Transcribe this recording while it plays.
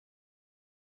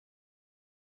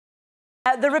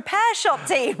The repair shop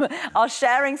team are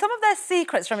sharing some of their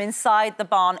secrets from inside the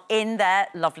barn in their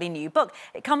lovely new book.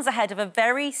 It comes ahead of a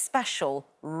very special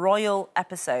royal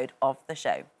episode of the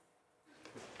show.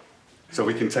 So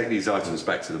we can take these items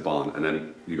back to the barn and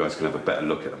then you guys can have a better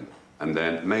look at them. And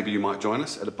then maybe you might join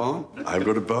us at the barn? I've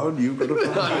got a barn, you've got a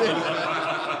barn.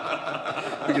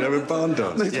 We can have a barn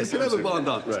dance. Yes, we can have a barn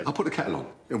dance. Right. I'll put the kettle on.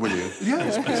 Will you?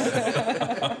 Yes,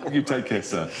 please. You take care,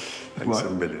 sir. Thanks a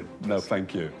million. No,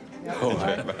 thank you. All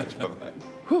right. Bye-bye.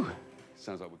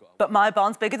 Sounds like we've got... But my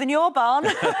barn's bigger than your barn,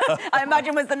 I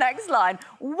imagine was the next line.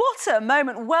 What a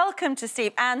moment. Welcome to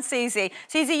Steve and Susie.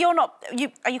 Susie,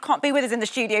 you can't be with us in the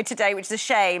studio today, which is a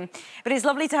shame, but it's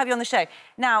lovely to have you on the show.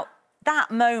 Now,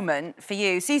 that moment for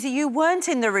you, Susie, you weren't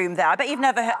in the room there. I bet you've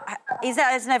never...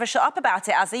 Has never shut up about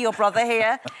it, has he, your brother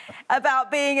here, about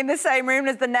being in the same room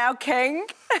as the now king?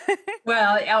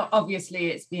 Well, obviously,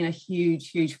 it's been a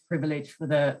huge, huge privilege for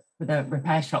the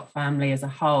repair shop family as a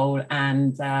whole,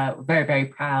 and very, very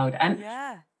proud. And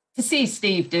to see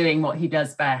Steve doing what he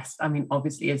does best, I mean,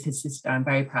 obviously, as his sister, I'm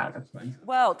very proud of him.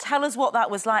 Well, tell us what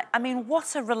that was like. I mean,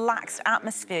 what a relaxed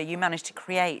atmosphere you managed to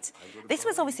create. This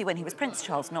was obviously when he was Prince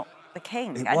Charles, not the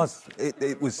king.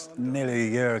 It was nearly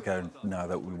a year ago now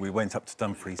that we went up to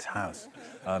Dumfries' house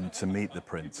to meet the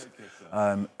prince.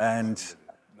 And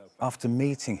after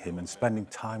meeting him and spending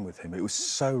time with him, it was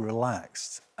so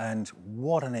relaxed. And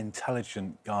what an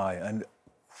intelligent guy and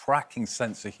cracking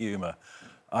sense of humour.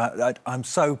 I'm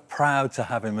so proud to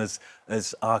have him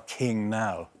as our king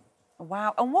now.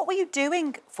 Wow. And what were you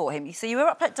doing for him? So you were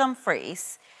up at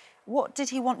Dumfries. What did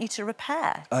he want you to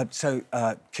repair?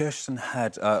 Kirsten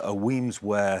had a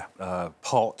Weemsware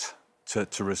pot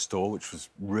to restore, which was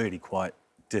really quite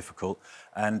difficult.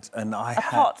 And I had... A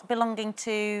pot belonging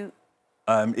to...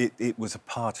 It was a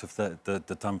part of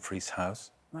the Dumfries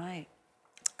house. Right.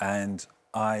 And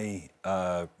I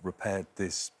repaired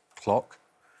this clock.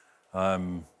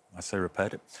 I say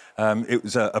repaired it. It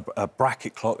was a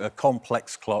bracket clock, a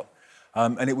complex clock,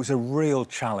 and it was a real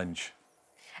challenge.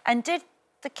 And did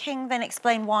the king then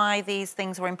explain why these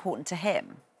things were important to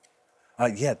him?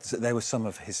 Yeah, there were some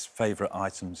of his favourite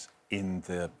items in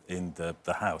the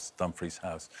house, Dumfries'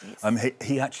 house. Yes.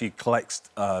 He actually collects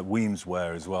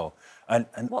Weemsware as well. And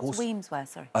what's also, Weemsware,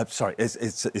 sorry? Sorry,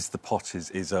 it's the pot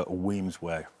is a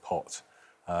Weemsware pot,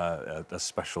 a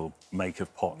special make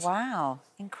of pot. Wow,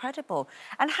 incredible.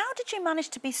 And how did you manage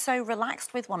to be so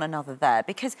relaxed with one another there?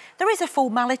 Because there is a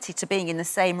formality to being in the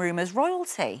same room as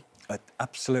royalty.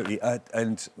 Absolutely,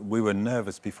 and we were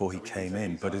nervous before he came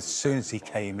in, but as soon as he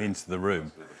came into the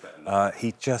room,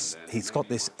 he's got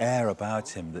this air about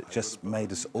him that just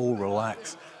made us all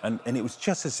relax, and it was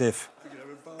just as if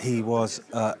he was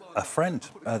a friend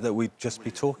that we'd just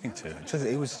be talking to.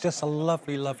 It was just a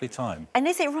lovely, lovely time. And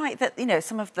is it right that, you know,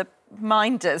 some of the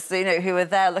minders, you know, who were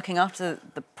there looking after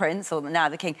the prince, or now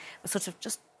the king, were sort of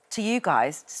just... To you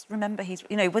guys, just remember he's,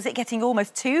 you know, was it getting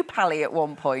almost too pally at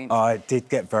one point? I did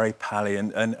get very pally,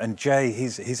 and Jay,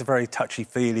 he's a very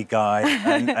touchy-feely guy,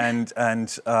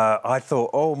 and I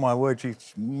thought, oh my word,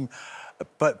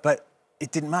 but it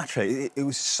didn't matter. It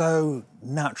was so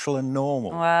natural and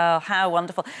normal. Well, how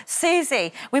wonderful.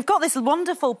 Susie, we've got this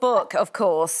wonderful book, of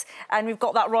course, and we've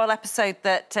got that royal episode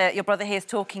that your brother here is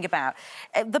talking about.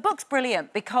 The book's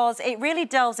brilliant because it really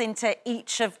delves into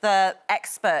each of the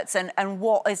experts and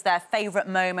what is their favourite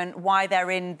moment, why they're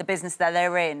in the business that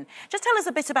they're in. Just tell us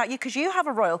a bit about you, because you have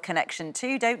a royal connection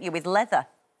too, don't you, with leather?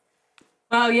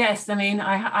 Well, yes. I mean,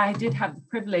 I did have the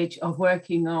privilege of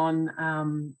working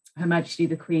on Her Majesty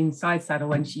the Queen's side saddle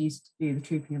when she used to do the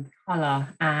Trooping of the Colour,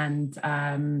 and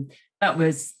that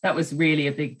was really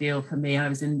a big deal for me. I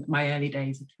was in my early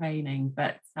days of training,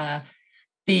 but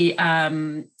the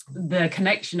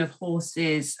connection of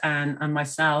horses and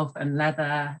myself and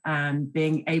leather and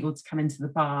being able to come into the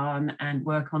barn and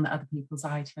work on other people's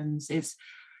items is,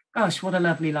 gosh, what a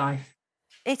lovely life.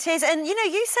 It is, and you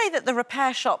know, you say that the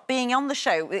repair shop being on the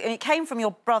show, it came from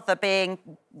your brother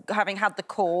having had the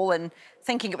call and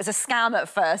thinking it was a scam at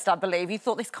first, I believe. You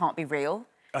thought this can't be real.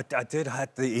 I did have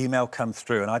the email come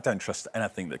through, and I don't trust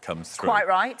anything that comes through. Quite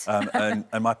right.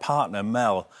 And my partner,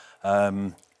 Mel,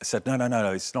 said,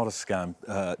 no, it's not a scam.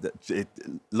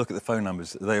 Look at the phone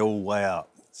numbers, they all weigh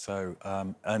up. So,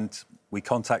 and we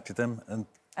contacted them, and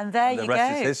there you go. The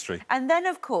rest is history. And then,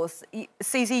 of course,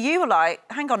 Susie, you were like,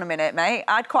 hang on a minute, mate,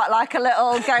 I'd quite like a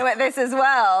little go at this as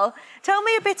well. Tell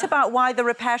me a bit about why the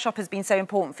repair shop has been so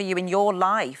important for you in your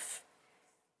life.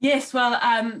 Yes, well,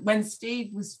 when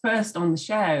Steve was first on the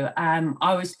show,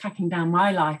 I was packing down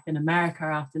my life in America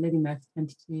after living there for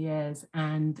 22 years.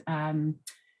 And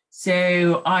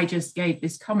So I just gave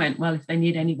this comment, well, if they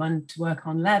need anyone to work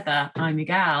on leather, I'm your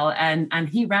gal. And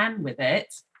he ran with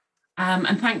it.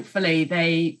 And thankfully,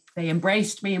 they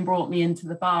embraced me and brought me into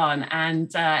the barn.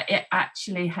 And it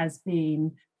actually has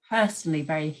been personally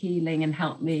very healing and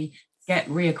helped me get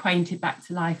reacquainted back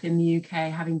to life in the UK,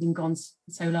 having been gone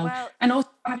for so long, and also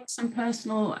having some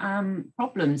personal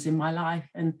problems in my life.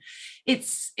 And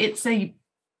it's a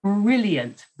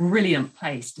brilliant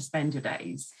place to spend your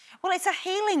days. Well, it's a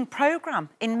healing programme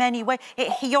in many ways.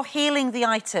 You're healing the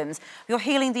items, you're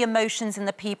healing the emotions and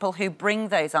the people who bring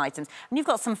those items. And you've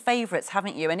got some favourites,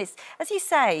 haven't you? And it's, as you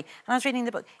say, and I was reading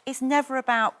the book, it's never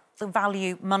about the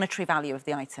value, monetary value of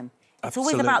the item. It's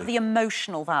always about the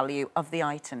emotional value of the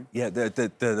item. Yeah,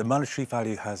 the monetary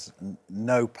value has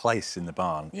no place in the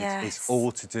barn. Yes. It's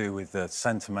all to do with the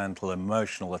sentimental,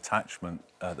 emotional attachment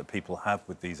that people have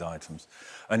with these items.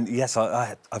 And yes,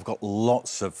 I've got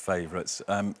lots of favourites,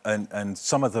 and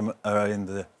some of them are in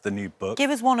the new book.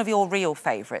 Give us one of your real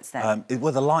favourites then.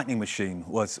 Well, the lightning machine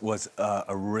was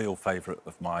a real favourite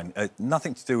of mine.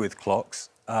 Nothing to do with clocks,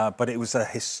 but it was a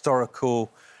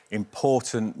historical,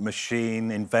 important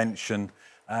machine invention,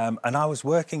 and I was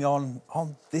working on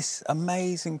this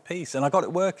amazing piece, and I got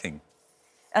it working.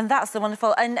 And that's the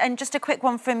wonderful. And just a quick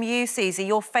one from you, Susie.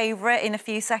 Your favourite in a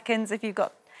few seconds, if you've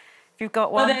got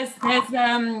one. Well,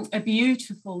 there's a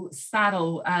beautiful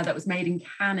saddle that was made in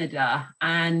Canada,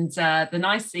 and the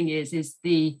nice thing is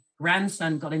the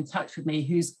grandson got in touch with me,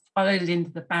 who's followed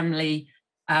into the family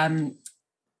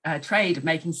trade of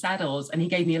making saddles, and he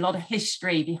gave me a lot of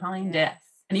history behind it.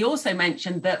 And he also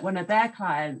mentioned that one of their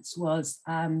clients was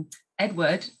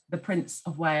Edward, the Prince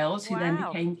of Wales, who then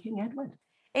became King Edward.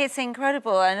 It's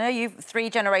incredible. I know you've 3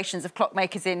 generations of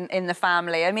clockmakers in the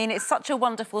family. I mean, it's such a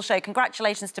wonderful show.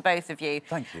 Congratulations to both of you.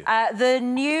 Thank you. The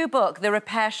new book, The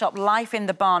Repair Shop, Life in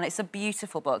the Barn, it's a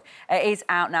beautiful book. It is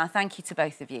out now. Thank you to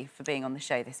both of you for being on the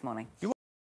show this morning.